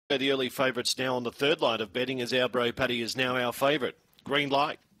The early favourites now on the third line of betting as Our Bro Paddy is now our favourite. Green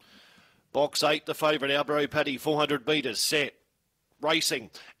light. Box 8, the favourite, Our Bro Paddy, 400 metres, set. Racing.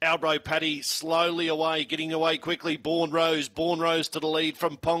 Our Bro Paddy slowly away, getting away quickly. Born Rose to the lead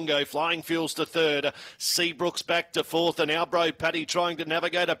from Pongo. Flying Fuels to third. Seabrooks back to fourth, and Our Bro Paddy trying to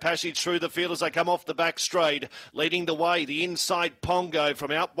navigate a passage through the field as they come off the back straight. Leading the way, the inside Pongo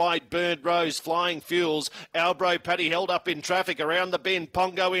from out wide. Burnt Rose, Flying Fuels. Our Bro Paddy held up in traffic around the bend.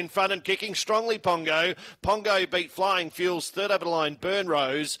 Pongo in front and kicking strongly. Pongo beat Flying Fuels. Third over the line, Burn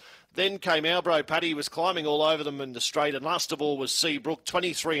Rose. Then came Our Bro Paddy, was climbing all over them in the straight. And last of all was Seabrook,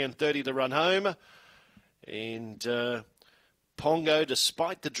 23 and 30 to run home. And Pongo,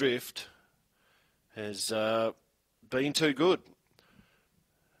 despite the drift, has been too good.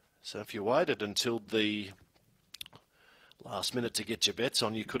 So if you waited until the last minute to get your bets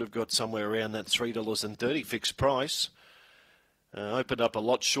on, you could have got somewhere around that $3.30 fixed price. Opened up a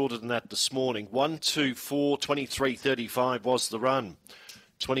lot shorter than that this morning. 1, 2, 4, 23.35 was the run.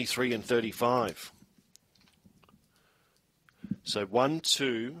 23 and 35. So 1,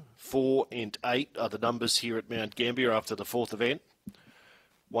 2, 4 and 8 are the numbers here at Mt-Gambier after the fourth event.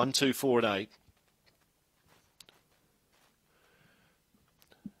 1, 2, 4 and 8.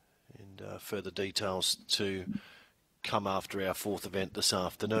 And further details to come after our fourth event this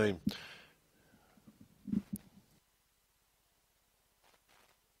afternoon.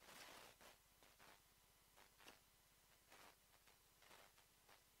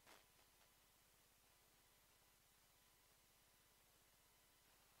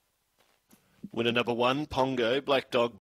 Winner number 1, Pongo, Black Dog